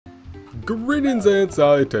Greetings and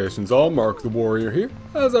salutations, all Mark the Warrior here.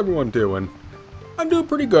 How's everyone doing? I'm doing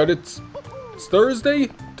pretty good. It's Thursday.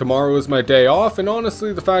 Tomorrow is my day off, and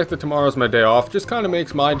honestly, the fact that tomorrow's my day off just kind of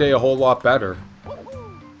makes my day a whole lot better.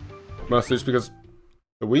 Mostly just because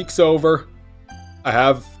the week's over. I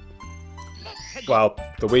have... Well,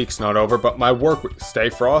 the week's not over, but my work week... Stay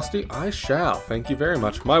frosty? I shall. Thank you very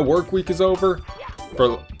much. My work week is over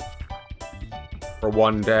for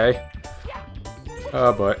one day.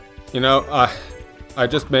 But... You know, I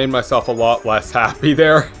just made myself a lot less happy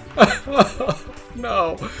there.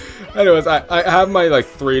 No. Anyways, I have my,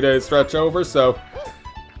 3-day stretch over, so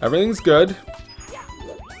everything's good.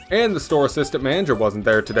 And the store assistant manager wasn't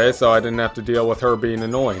there today, so I didn't have to deal with her being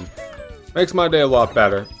annoying. Makes my day a lot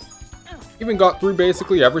better. Even got through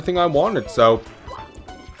basically everything I wanted, so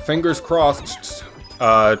fingers crossed,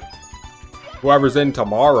 whoever's in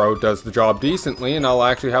tomorrow does the job decently, and I'll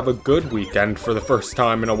actually have a good weekend for the first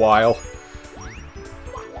time in a while.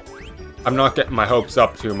 I'm not getting my hopes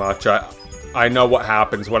up too much. I know what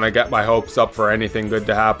happens when I get my hopes up for anything good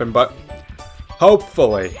to happen, but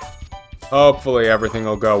hopefully everything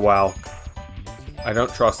will go well. I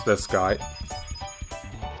don't trust this guy.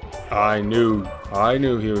 I knew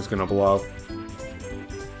he was gonna blow.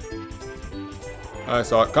 I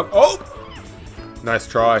saw it come. Oh! Nice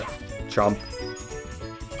try, chump.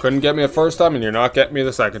 Couldn't get me the first time, and you're not getting me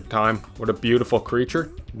the second time. What a beautiful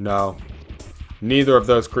creature. No. Neither of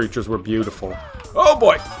those creatures were beautiful. Oh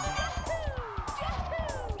boy!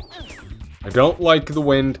 I don't like the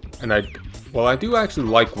wind, and well, I do actually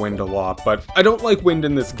like wind a lot, but I don't like wind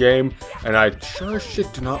in this game, and I sure as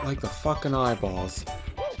shit do not like the fucking eyeballs.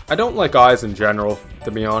 I don't like eyes in general, to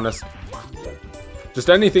be honest. Just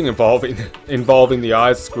anything involving the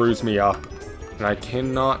eyes screws me up, and I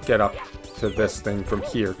cannot get up to this thing from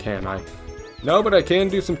here, can I? No, but I can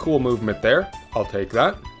do some cool movement there. I'll take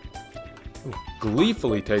that. Ooh,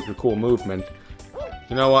 gleefully take the cool movement.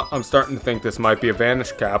 You know what? I'm starting to think this might be a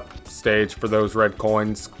vanish cap stage for those red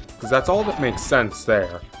coins, because that's all that makes sense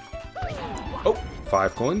there. Oh,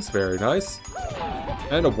 5 coins. Very nice.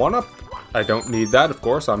 And a 1-up. I don't need that, of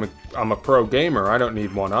course. I'm a pro gamer. I don't need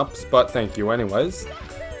 1-ups, but thank you anyways.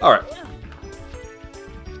 Alright.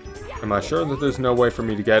 Am I sure that there's no way for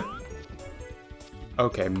me to get...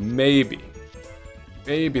 Okay, maybe.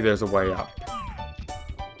 Maybe there's a way up.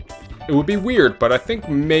 It would be weird, but I think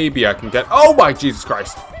maybe I can get... Oh my Jesus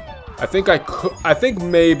Christ! I think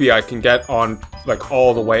maybe I can get on,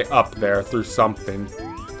 all the way up there through something.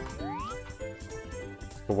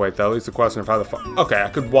 But wait, that leaves the question of how the fuck... Okay, I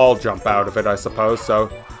could wall jump out of it, I suppose, so...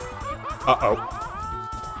 Uh-oh.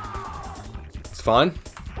 It's fine.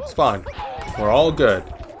 It's fine. We're all good.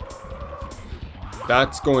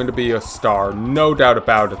 That's going to be a star. No doubt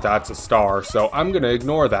about it, that's a star. So I'm going to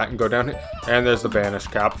ignore that and go down here. And there's the vanish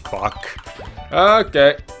cap. Fuck.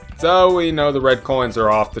 Okay. So we know the red coins are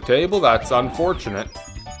off the table. That's unfortunate.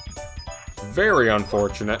 Very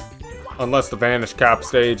unfortunate. Unless the vanish cap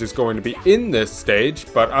stage is going to be in this stage.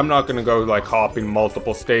 But I'm not going to go, hopping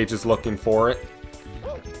multiple stages looking for it.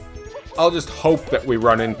 I'll just hope that we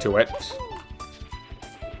run into it.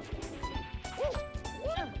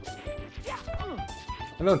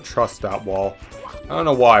 I don't trust that wall. I don't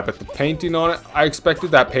know why, but the painting on it, I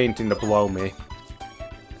expected that painting to blow me.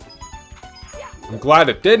 I'm glad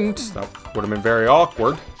it didn't. That would have been very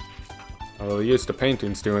awkward. I'm really used to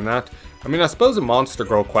paintings doing that. I mean, I suppose in Monster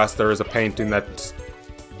Girl Quest there is a painting that...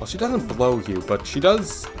 Well, she doesn't blow you, but she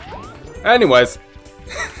does... Anyways.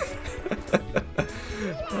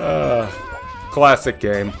 Classic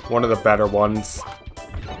game. One of the better ones.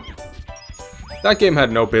 That game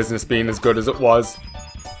had no business being as good as it was.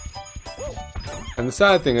 And the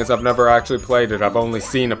sad thing is I've never actually played it. I've only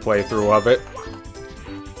seen a playthrough of it.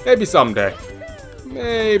 Maybe someday.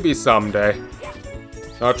 Maybe someday.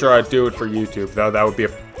 Not sure I'd do it for YouTube, though. That would be a...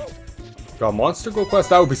 God, Monster Girl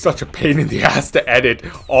Quest, that would be such a pain in the ass to edit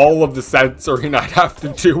all of the censoring I'd have to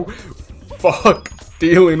do. Fuck.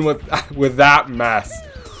 Dealing with that mess.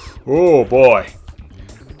 Oh, boy.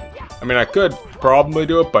 I mean, I could probably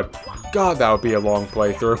do it, but... God, that would be a long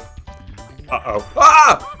playthrough. Uh-oh.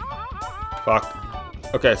 Ah! Fuck.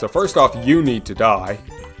 Okay, so first off, you need to die.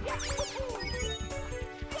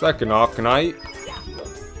 Second off, can I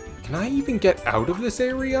even get out of this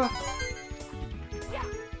area?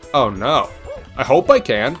 Oh no. I hope I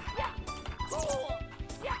can.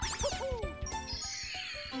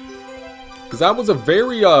 Because that was a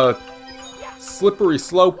very, slippery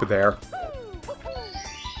slope there.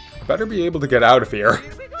 I better be able to get out of here.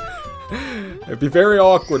 It'd be very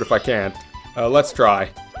awkward if I can't. Let's try.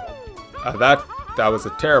 That was a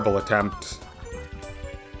terrible attempt.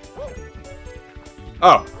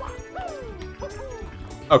 Oh.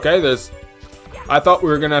 Okay, there's... I thought we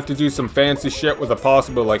were gonna have to do some fancy shit with a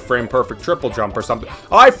possible, like, frame-perfect triple jump or something.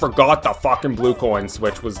 I forgot the fucking blue coin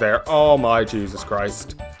switch was there. Oh my Jesus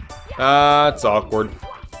Christ. That's awkward.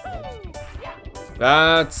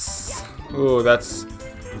 That's... Ooh, that's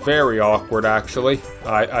very awkward, actually.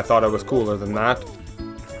 I thought I was cooler than that.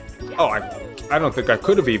 Oh, I don't think I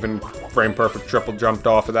could have even frame-perfect triple jumped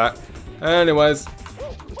off of that. Anyways.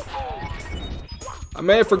 I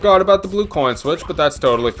may have forgot about the blue coin switch, but that's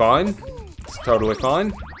totally fine. It's totally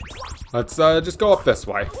fine. Let's just go up this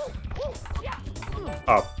way.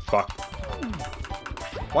 Oh, fuck.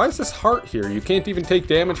 Why is this heart here? You can't even take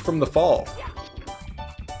damage from the fall.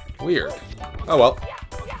 Weird. Oh, well.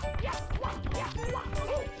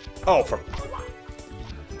 Oh, for...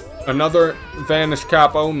 Another vanish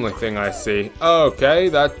cap only thing I see. Okay,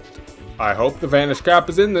 that... I hope the vanish cap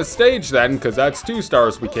is in this stage then, because that's 2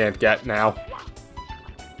 stars we can't get now.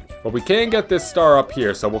 But we can get this star up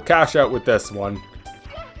here, so we'll cash out with this one.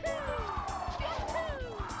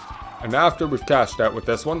 And after we've cashed out with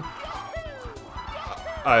this one,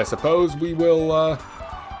 I suppose we will,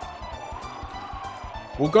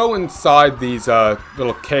 we'll go inside these,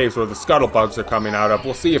 little caves where the scuttlebugs are coming out of.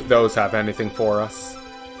 We'll see if those have anything for us.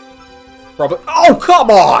 Probably- Oh,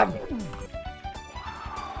 come on!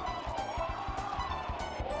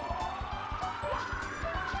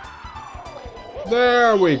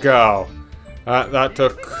 There we go. That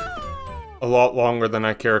took a lot longer than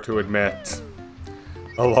I care to admit.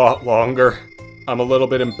 A lot longer. I'm a little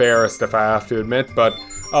bit embarrassed if I have to admit, but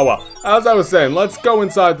oh well. As I was saying, let's go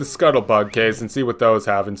inside the Scuttlebug caves and see what those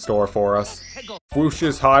have in store for us.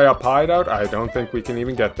 Whoosh's high up hideout? I don't think we can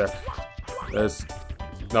even get there. There's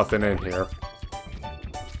nothing in here.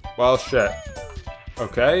 Well, shit.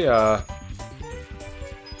 Okay,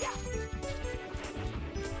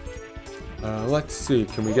 let's see.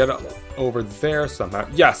 Can we get over there somehow?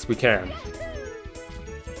 Yes, we can.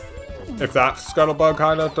 If that Scuttlebug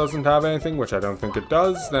hideout doesn't have anything, which I don't think it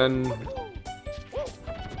does, then...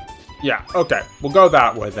 Yeah, okay. We'll go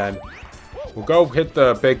that way then. We'll go hit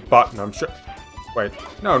the big button, I'm sure... Wait,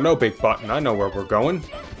 no big button. I know where we're going.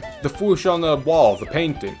 The whoosh on the wall, the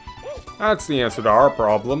painting. That's the answer to our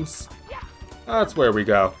problems. That's where we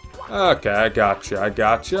go. Okay, I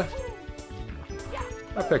gotcha.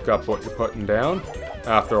 I pick up what you're putting down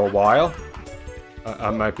after a while.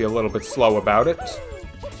 I might be a little bit slow about it.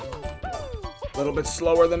 A little bit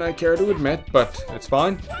slower than I care to admit, but it's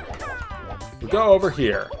fine. We go over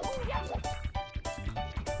here.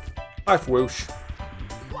 Hi, whoosh.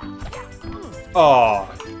 Aw.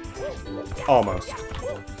 Almost.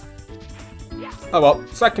 Oh well,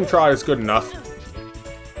 second try is good enough.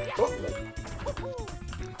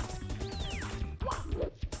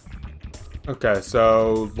 Okay,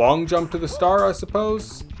 so long jump to the star, I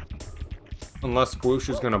suppose? Unless Whoosh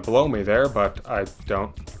is gonna blow me there, but I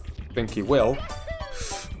don't think he will.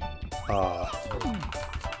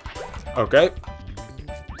 Okay.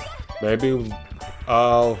 Maybe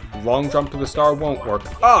long jump to the star won't work.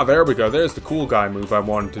 Ah, there we go. There's the cool guy move I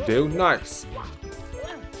wanted to do. Nice.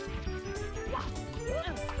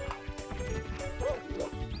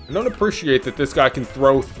 I don't appreciate that this guy can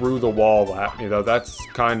throw through the wall at me, though. That's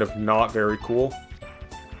kind of not very cool.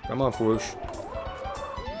 Come on, Whoosh.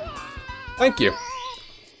 Thank you.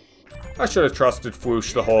 I should have trusted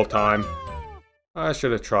Whoosh the whole time. I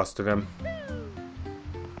should have trusted him.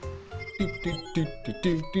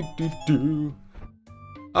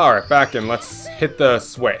 Alright, back in. Let's hit the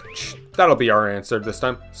switch. That'll be our answer this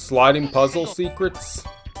time. Sliding puzzle secrets.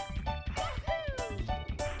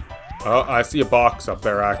 Oh, I see a box up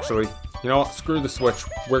there, actually. You know what? Screw the switch.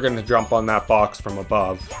 We're gonna jump on that box from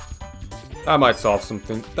above. That might solve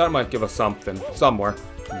something. That might give us something. Somewhere.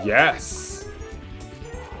 Yes!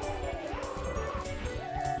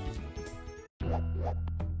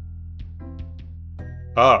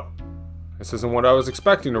 Oh. This isn't what I was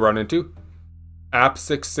expecting to run into.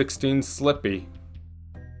 SM64 Slippy.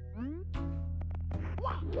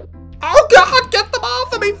 Oh god! Get them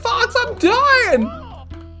off of me, Fox! I'm dying!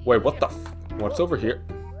 Wait, what the f- What's over here?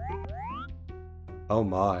 Oh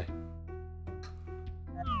my.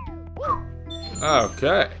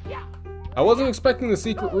 Okay. I wasn't expecting the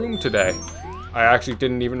secret room today. I actually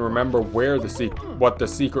didn't even remember where what the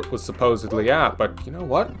secret was supposedly at, but you know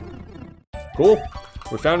what? Cool.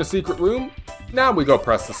 We found a secret room. Now we go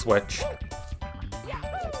press the switch.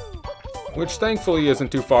 Which thankfully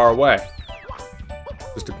isn't too far away.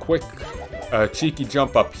 Just a quick, cheeky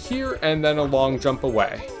jump up here, and then a long jump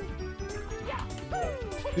away.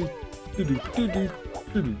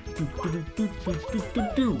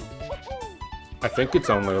 I think it's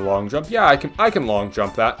only a long jump. Yeah, I can long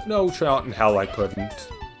jump that. No shot in hell I couldn't.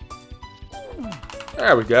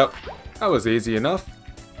 There we go. That was easy enough.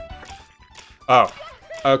 Oh.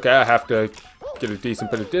 Okay, I have to get a decent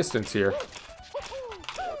bit of distance here.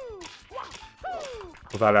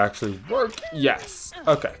 Will that actually work? Yes.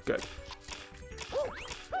 Okay, good.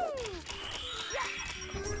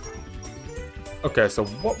 Okay, so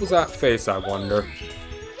what was that face, I wonder?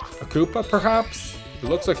 A Koopa, perhaps? It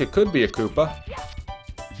looks like it could be a Koopa.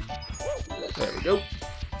 There we go.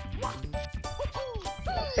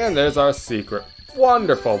 And there's our secret.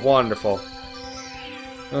 Wonderful, wonderful.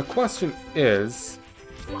 Now the question is,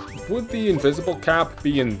 would the invisible cap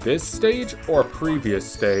be in this stage or a previous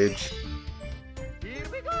stage?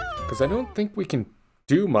 Because I don't think we can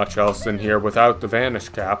do much else in here without the vanish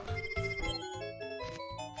cap.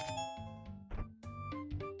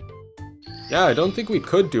 Yeah, I don't think we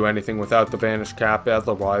could do anything without the vanish cap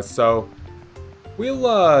otherwise, so we'll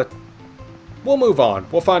move on.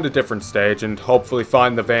 We'll find a different stage and hopefully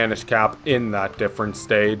find the vanish cap in that different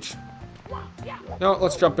stage. Now,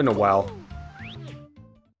 let's jump in a well.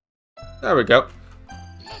 There we go.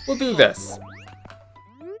 We'll do this.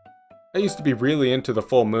 I used to be really into the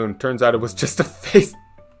full moon. Turns out it was just a face.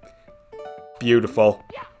 Beautiful.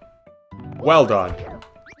 Well done.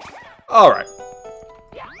 Alright.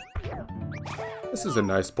 This is a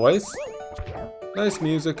nice place. Nice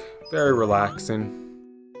music. Very relaxing.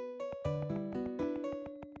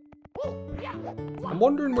 I'm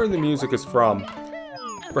wondering where the music is from.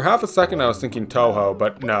 For half a second I was thinking Toho,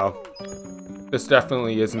 but no. This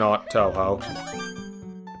definitely is not Toho.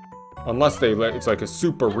 Unless they let it's like a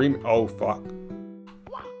super oh fuck.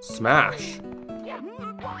 Smash.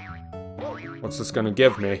 What's this gonna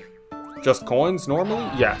give me? Just coins normally?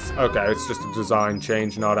 Yes. Okay, it's just a design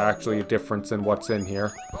change, not actually a difference in what's in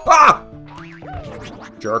here. Ah!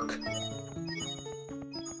 Jerk.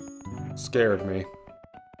 Scared me.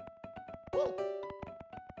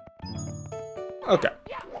 Okay.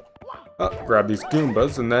 Grab these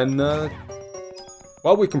Goombas and then,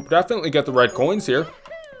 well, we can definitely get the red coins here.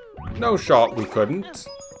 No shot we couldn't.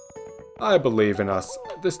 I believe in us.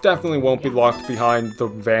 This definitely won't be locked behind the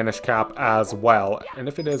vanish cap as well, and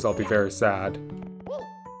if it is, I'll be very sad.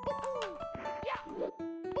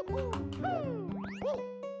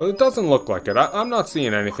 But it doesn't look like it. I'm not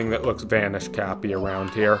seeing anything that looks vanish cappy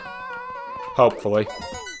around here. Hopefully.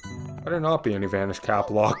 Better not be any vanish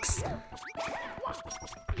cap locks.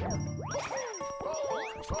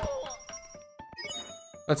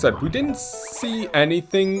 That said, we didn't see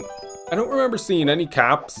anything. I don't remember seeing any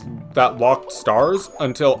caps that locked stars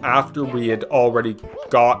until after we had already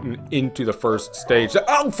gotten into the first stage.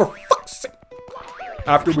 Oh, for fuck's sake!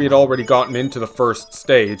 After we had already gotten into the first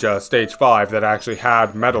stage, stage 5, that actually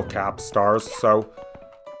had metal cap stars, so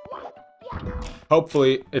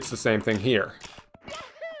hopefully it's the same thing here.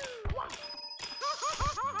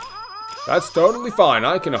 That's totally fine.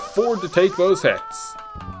 I can afford to take those hits.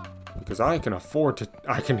 Because I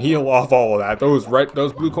can heal off all of that. Those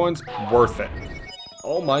blue coins, worth it.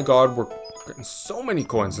 Oh my god, we're getting so many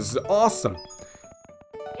coins. This is awesome.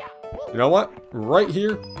 You know what? Right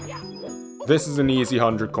here, this is an easy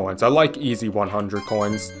 100 coins. I like easy 100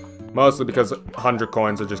 coins. Mostly because 100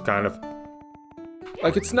 coins are just kind of...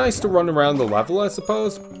 like, it's nice to run around the level, I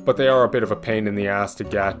suppose. But they are a bit of a pain in the ass to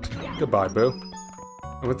get. Goodbye, boo.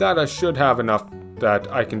 And with that, I should have enough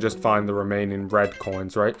that I can just find the remaining red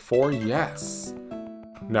coins, right? 4? Yes.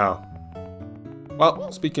 No.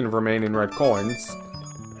 Well, speaking of remaining red coins.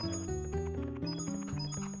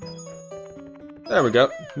 There we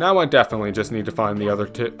go. Now I definitely just need to find the other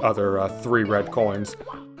 3 red coins.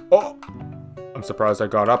 Oh! I'm surprised I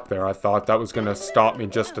got up there. I thought that was going to stop me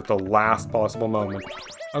just at the last possible moment.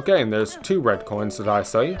 Okay, and there's 2 red coins that I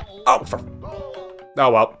see. Oh,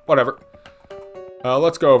 oh well, whatever.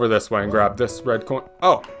 Let's go over this way and grab this red coin.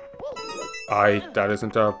 Oh! That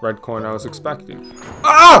isn't a red coin I was expecting.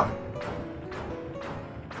 Ah!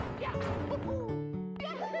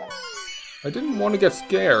 I didn't want to get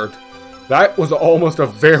scared. That was almost a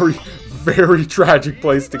very, very tragic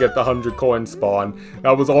place to get the 100 coin spawn.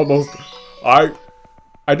 That was almost... I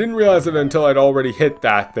didn't realize it until I'd already hit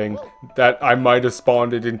that thing, that I might have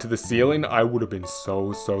spawned it into the ceiling. I would have been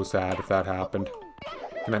so, so sad if that happened.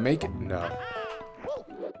 Can I make it? No.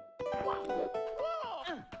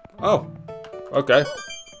 Oh, okay.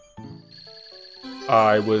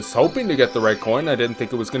 I was hoping to get the red coin. I didn't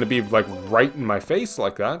think it was going to be, like, right in my face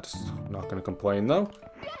like that. Not going to complain, though.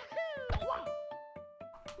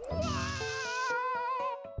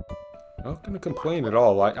 Not going to complain at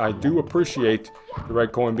all. I do appreciate the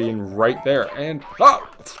red coin being right there. And... oh!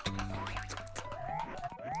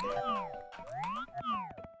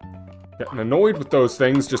 Getting annoyed with those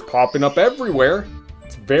things just popping up everywhere.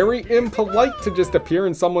 It's very impolite to just appear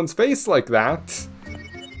in someone's face like that.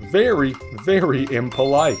 Very, very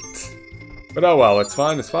impolite. But oh well, it's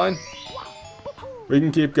fine, it's fine. We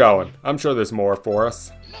can keep going. I'm sure there's more for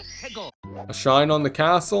us. A shine on the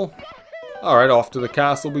castle? Alright, off to the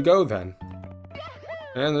castle we go then.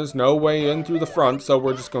 And there's no way in through the front, so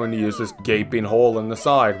we're just going to use this gaping hole in the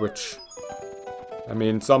side, which... I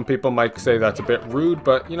mean, some people might say that's a bit rude,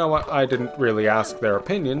 but you know what? I didn't really ask their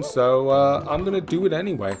opinion, so I'm gonna do it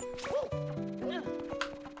anyway.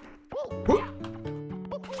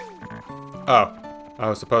 Oh, I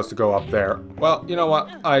was supposed to go up there. Well, you know what?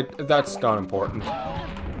 That's not important.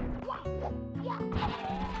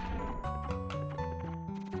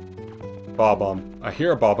 Bob-omb. I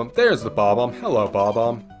hear a Bob-omb. There's the Bob-omb. Hello,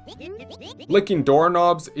 Bob-omb. Licking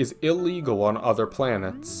doorknobs is illegal on other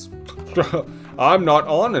planets. I'm not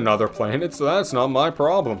on another planet, so that's not my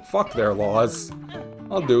problem. Fuck their laws.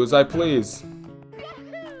 I'll do as I please.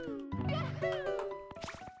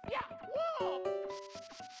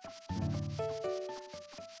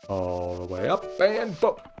 All the way up and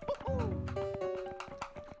boom.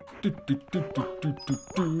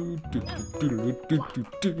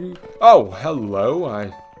 Oh, hello.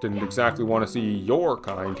 I didn't exactly want to see your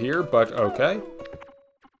kind here, but okay.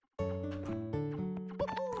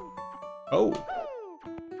 Oh.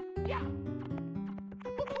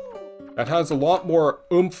 That has a lot more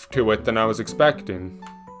oomph to it than I was expecting.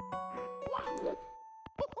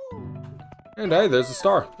 And hey, there's a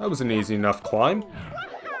star. That was an easy enough climb.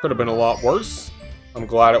 Could have been a lot worse. I'm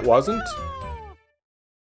glad it wasn't.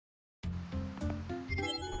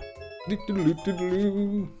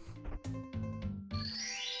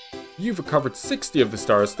 You've recovered 60 of the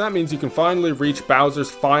stars. That means you can finally reach Bowser's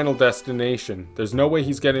final destination. There's no way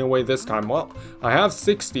he's getting away this time. Well, I have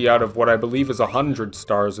 60 out of what I believe is 100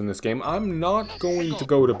 stars in this game. I'm not going to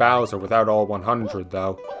go to Bowser without all 100,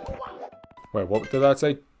 though. Wait, what did that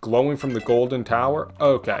say? Glowing from the Golden Tower?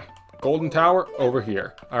 Okay. Golden Tower, over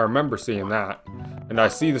here. I remember seeing that. And I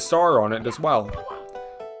see the star on it as well.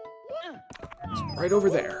 It's right over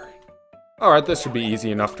there. Alright, this should be easy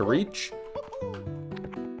enough to reach.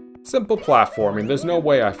 Simple platforming. There's no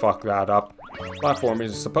way I fuck that up. Platforming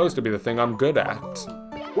is supposed to be the thing I'm good at.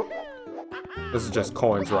 This is just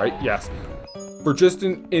coins, right? Yes. For just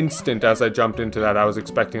an instant as I jumped into that, I was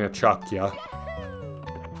expecting a chuck, yeah.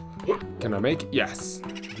 Can I make it? Yes.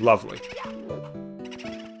 Lovely.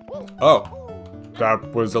 Oh.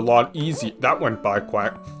 That was a lot easier. That went by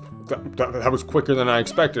quite... That was quicker than I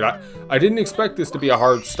expected. I didn't expect this to be a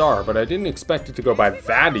hard star, but I didn't expect it to go by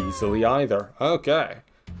that easily either. Okay.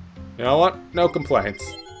 You know what? No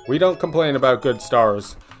complaints. We don't complain about good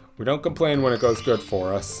stars. We don't complain when it goes good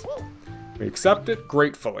for us. We accept it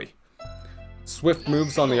gratefully. Swift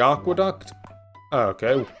moves on the aqueduct?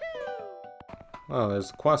 Okay. Oh,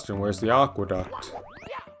 there's a question. Where's the aqueduct?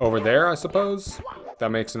 Over there, I suppose?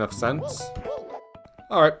 That makes enough sense.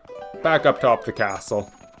 Alright, back up top the castle.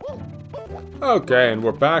 Okay, and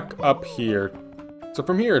we're back up here. So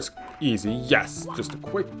from here it's easy. Yes, just a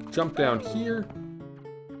quick jump down here.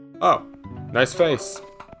 Oh, nice face.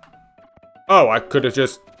 Oh, I could have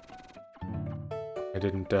just... I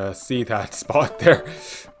didn't see that spot there.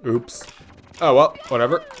 Oops. Oh, well,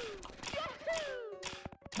 whatever.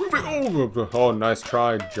 Oh, nice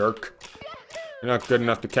try, jerk. You're not good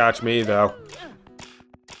enough to catch me, though.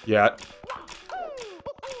 Yet.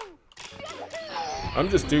 I'm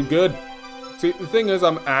just too good. See, the thing is,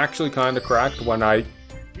 I'm actually kind of cracked when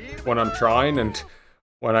I'm trying, and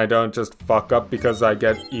when I don't just fuck up because I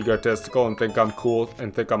get egotistical and think I'm cool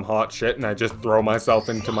and think I'm hot shit and I just throw myself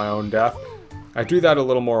into my own death. I do that a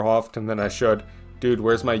little more often than I should. Dude,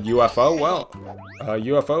 where's my UFO? Well,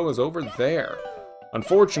 UFO is over there.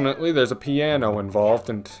 Unfortunately, there's a piano involved,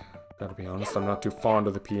 and gotta be honest, I'm not too fond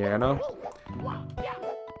of the piano.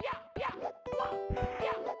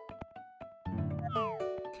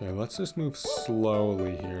 Okay, let's just move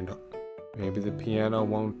slowly here. Maybe the piano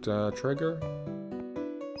won't trigger?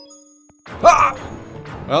 Ah!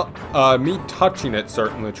 Well, me touching it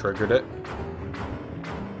certainly triggered it.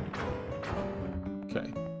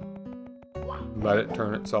 Okay. Let it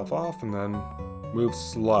turn itself off and then move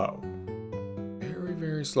slow. Very,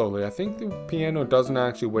 very slowly. I think the piano doesn't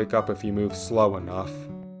actually wake up if you move slow enough.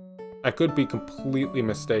 I could be completely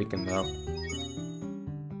mistaken though.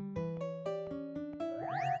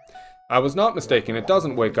 I was not mistaken. It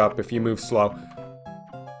doesn't wake up if you move slow.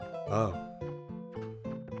 Oh.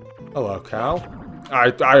 Hello, cow.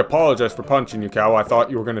 I apologize for punching you, cow. I thought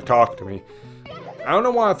you were going to talk to me. I don't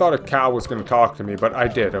know why I thought a cow was going to talk to me, but I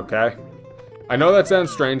did, okay? I know that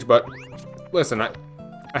sounds strange, but listen, I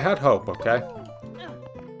had hope, okay?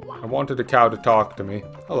 I wanted a cow to talk to me.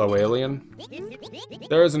 Hello, alien.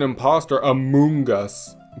 There is an imposter among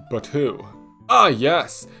us. But who? Ah,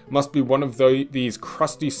 yes! Must be one of these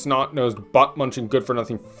crusty, snot-nosed, butt-munching,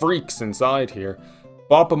 good-for-nothing freaks inside here.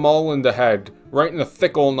 Bop 'em all in the head. Right in the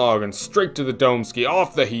thick ol' noggin. Straight to the dome ski.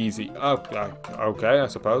 Off the heezy. Okay, I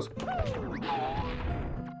suppose.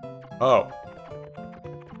 Oh.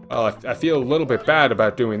 Well, I feel a little bit bad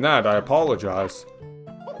about doing that. I apologize.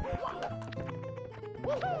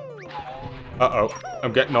 Uh-oh.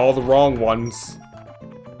 I'm getting all the wrong ones.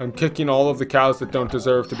 I'm kicking all of the cows that don't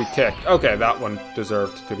deserve to be kicked. Okay, that one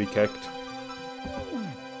deserved to be kicked.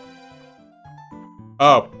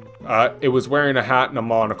 Oh. It was wearing a hat and a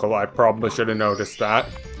monocle. I probably should have noticed that.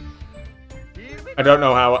 I don't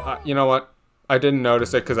know how... you know what? I didn't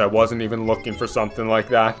notice it because I wasn't even looking for something like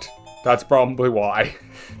that. That's probably why.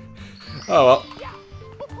 Oh well.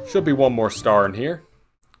 Should be one more star in here.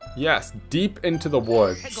 Yes, deep into the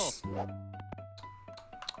woods.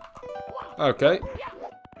 Okay.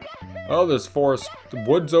 Oh, there's forest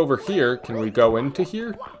woods over here. Can we go into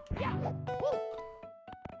here?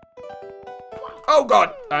 Oh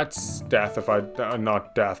god! That's death if I...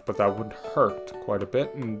 not death, but that would hurt quite a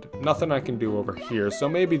bit. And nothing I can do over here. So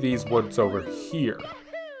maybe these woods over here.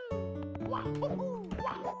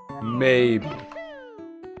 Maybe.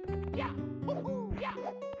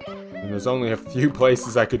 And there's only a few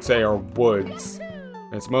places I could say are woods.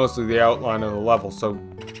 And it's mostly the outline of the level, so...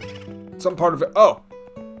 some part of it... oh!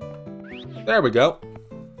 There we go.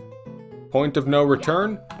 Point of no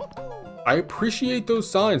return. I appreciate those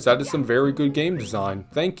signs. That is some very good game design.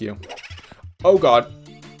 Thank you. Oh god.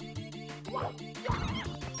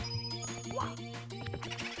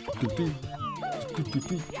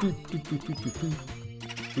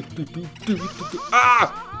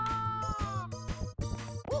 Ah!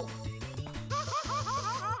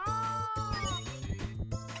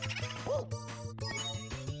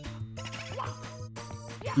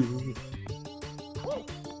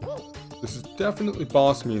 This is definitely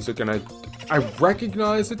boss music, and I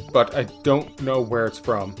recognize it, but I don't know where it's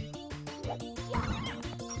from.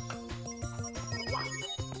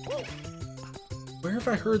 Where have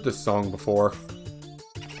I heard this song before?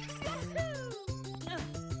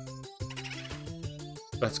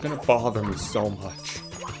 That's gonna bother me so much.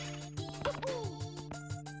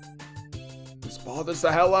 This bothers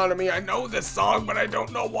the hell out of me. I know this song, but I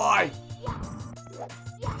don't know why.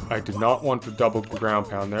 I did not want to double ground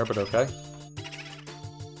pound there, but okay.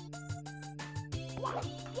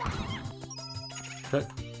 Okay.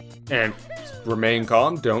 And remain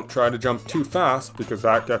calm. Don't try to jump too fast, because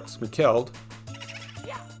that gets me killed.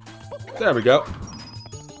 There we go.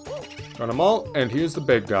 Got them all, and here's the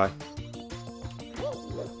big guy.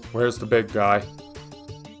 Where's the big guy?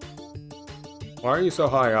 Why are you so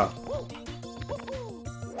high up?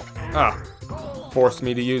 Ah. Forced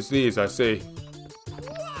me to use these, I see.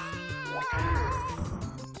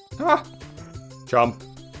 Ah! Jump.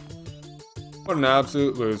 What an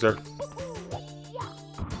absolute loser.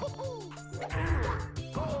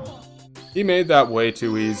 He made that way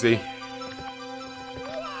too easy.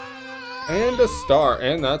 And a star,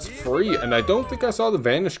 and that's free. And I don't think I saw the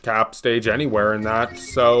Vanish Cap stage anywhere in that,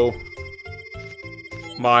 so...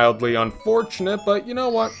 mildly unfortunate, but you know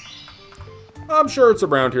what? I'm sure it's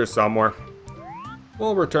around here somewhere.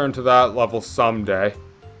 We'll return to that level someday.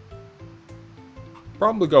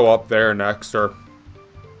 Probably go up there next, or...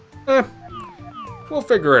 we'll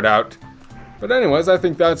figure it out. But anyways, I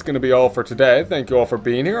think that's going to be all for today. Thank you all for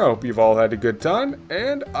being here. I hope you've all had a good time,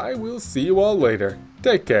 and I will see you all later.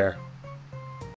 Take care.